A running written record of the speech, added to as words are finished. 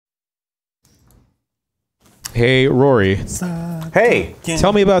Hey, Rory. Hey,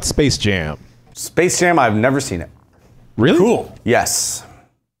 Tell me about Space Jam. Space Jam, I've never seen it. Really? Cool. Yes.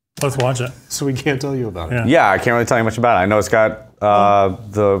 Let's watch it. So we can't tell you about it. Yeah, I can't really tell you much about it. I know it's got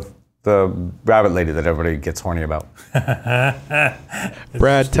the rabbit lady that everybody gets horny about.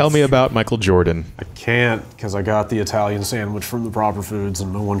 Brad, tell me about Michael Jordan. I can't because I got the Italian sandwich from the Proper Foods,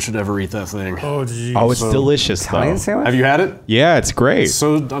 and no one should ever eat that thing. Oh, geez. Oh, it's delicious, Italian though. sandwich? Have you had it? Yeah, it's great. It's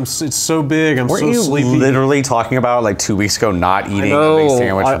so big. I'm Weren't so you sleepy. literally talking about like 2 weeks ago not eating a big No,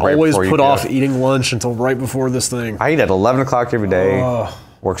 sandwich I right always before you put go? off eating lunch until right before this thing. I eat at 11 o'clock every day.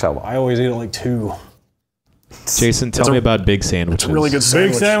 Works out well. I always eat at like 2. Jason, tell me about big sandwiches. It's a really good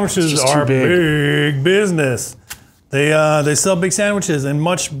sandwich. Big sandwiches It's just are too big business. They sell big sandwiches in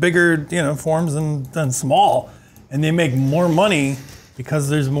much bigger forms than small, and they make more money because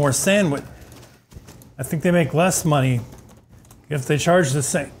there's more sandwich. I think they make less money if they charge the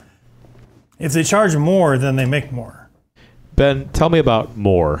same. If they charge more, then they make more. Ben, tell me about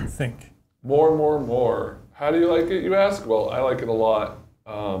more. I think. More. How do you like it, you ask? Well, I like it a lot.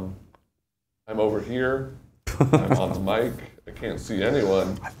 I'm over here. I'm on the mic. I can't see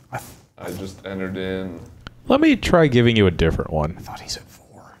anyone. I just entered in. Let me try giving you a different one. I thought he said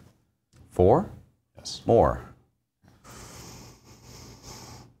 4. 4? Yes. More.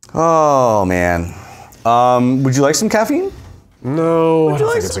 Oh, man. Would you like some caffeine? No, I you don't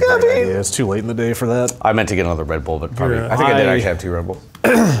like think it's a some great caffeine? idea. It's too late in the day for that. I meant to get another Red Bull, but probably, Yeah. I think I did actually have 2 Red Bulls.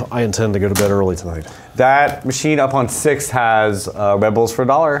 I intend to go to bed early tonight. That machine up on 6 has Red Bulls for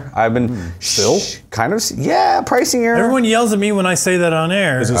 $1. I've been Still? kind of, yeah, pricing error. Everyone yells at me when I say that on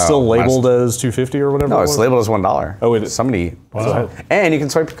air. Is it still labeled as $2.50 or whatever? No, it it's was? labeled as $1. Oh, it is. Somebody. Wow. And you can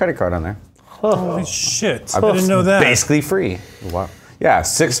swipe your credit card on there. Holy shit! I didn't know that. Basically free. Wow. Yeah,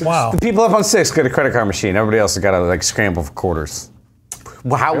 6. Wow. The people up on 6 get a credit card machine. Everybody else has got to like scramble for quarters.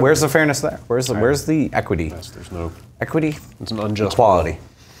 Wow, where's the fairness there? Where's the equity? Yes, there's no. Equity? It's an unjust Quality.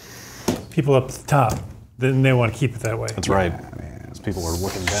 People up the top, then they want to keep it that way. That's right. As people are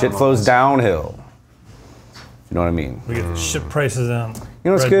looking down. Shit on flows us. downhill. You know what I mean? We get the shit prices down. You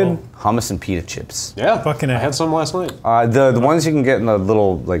know what's Red good? Bull. Hummus and pita chips. Yeah, Fucking I A. had some last night. The ones you can get in the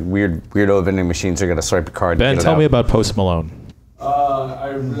little like weirdo vending machines, you got to swipe your card. Ben, to get it tell out. me about Post Malone. I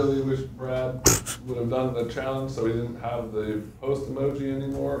really wish Brad would have done the challenge so he didn't have the post emoji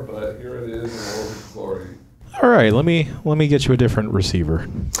anymore, but here it is in all its glory. All right, let me get you a different receiver.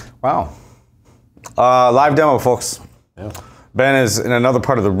 Wow. Live demo, folks. Yeah. Ben is in another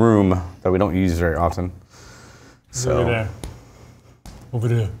part of the room that we don't use very often. So, Over there. Over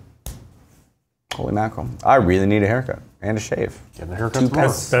there. holy mackerel. I really need a haircut and a shave. Getting a haircut tomorrow.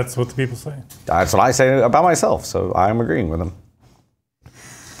 That's what the people say. That's what I say about myself, so I'm agreeing with him.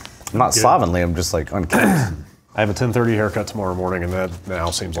 I'm not slovenly, I'm just like unkempt. I have a 10:30 haircut tomorrow morning, and that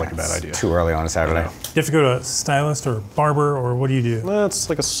now seems like a bad idea. Too early on a Saturday. You have to go to a stylist or a barber, or what do you do? That's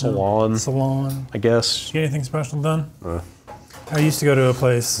like a salon, Salon. I guess. Get anything special done? I used to go to a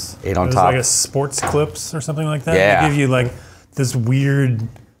place. 8 on it was top. like a sports clips or something like that. Yeah. They give you like this weird,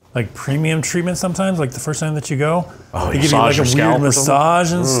 like premium treatment sometimes. Like the first time that you go, they give you like massage a your scalp weird or something?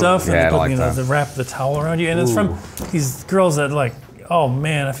 massage and stuff. Yeah, I and don't they like put, that. they wrap the towel around you, and it's from these girls that like. Oh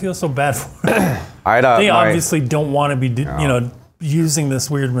man, I feel so bad for them. They obviously don't want to be, using this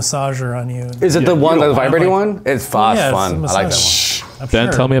weird massager on you. Is it the one, the vibrating one? It's fun. Yeah, it's fun. a I like massage. that I'm Ben,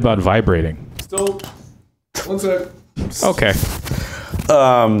 sure. tell me about vibrating. Still, one sec. Okay.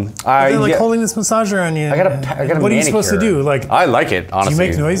 one. They're like holding this massager on you. I got a What are you supposed to manicure. do? Like, I like it, do you honestly.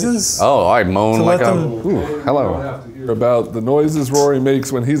 make noises? Oh, I moan To like let a. them- Ooh, You don't hello. have to hear about the noises Rory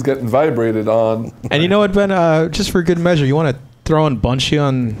makes when he's getting vibrated on. And you know what, Ben? Just for good measure, you want to throw in Bunchy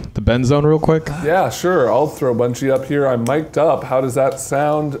on the Ben Zone real quick? Yeah, sure. I'll throw Bunchy up here. I'm mic'd up. How does that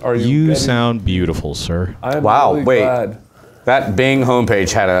sound? Are you? You getting- sound beautiful, sir. I'm Wow, really wait. glad. That Bing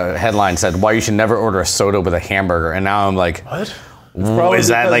homepage had a headline said, "Why you should never order a soda with a hamburger," and now I'm like, What? Probably is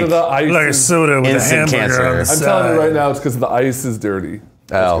that because like of the ice Like a is- soda with a instant hamburger cancer. on the I'm I'm side. telling you right now, it's because the ice is dirty.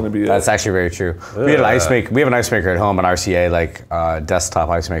 That's gonna be that's it. actually very true. We had an ice maker. We have an ice maker at home, an RCA desktop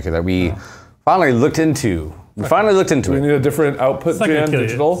ice maker that we finally looked into. We finally looked into We it. need a different output not gonna gen kill you.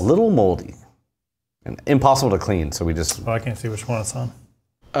 digital. Little moldy and impossible to clean, so we just. Oh, I can't see which one it's on.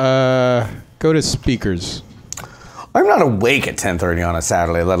 Go to speakers. I'm not awake at 10:30 on a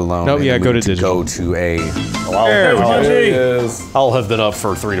Saturday, let alone. No, in yeah, the go mood to digital. Go to a. There he is. I'll have been up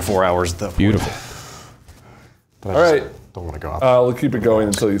for 3 to 4 hours at that point. Beautiful. But I All just right. Don't want to go up. I'll keep it going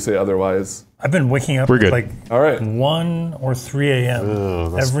until you say otherwise. I've been waking up We're good. like All right. 1 or 3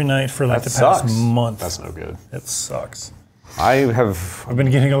 a.m. every night for like that the past sucks. month. That's no good. It sucks. I have. I've been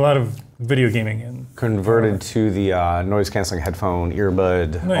getting a lot of video gaming and Converted to the noise canceling headphone,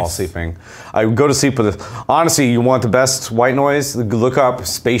 earbud, all Nice. sleeping. I would go to sleep with this. Honestly, you want the best white noise? Look up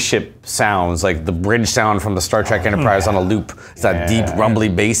spaceship sounds, like the bridge sound from the Star Trek Enterprise on a loop. It's that deep, rumbly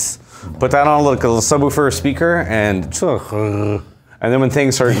bass. Put that on like a little subwoofer speaker, and then when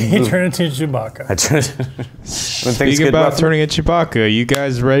things start, you turn into Chewbacca. when things Speaking get about rough, turning into Chewbacca, you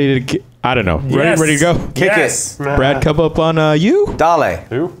guys ready to get, I don't know. Yes. Ready to go? kick Yes. it. Brad, come up on you? Dale,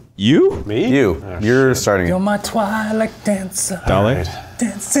 Who? You? Me? you. You're starting You're it. my twilight dancer. Dolly?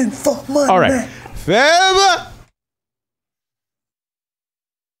 Dancing for money. All right. Feb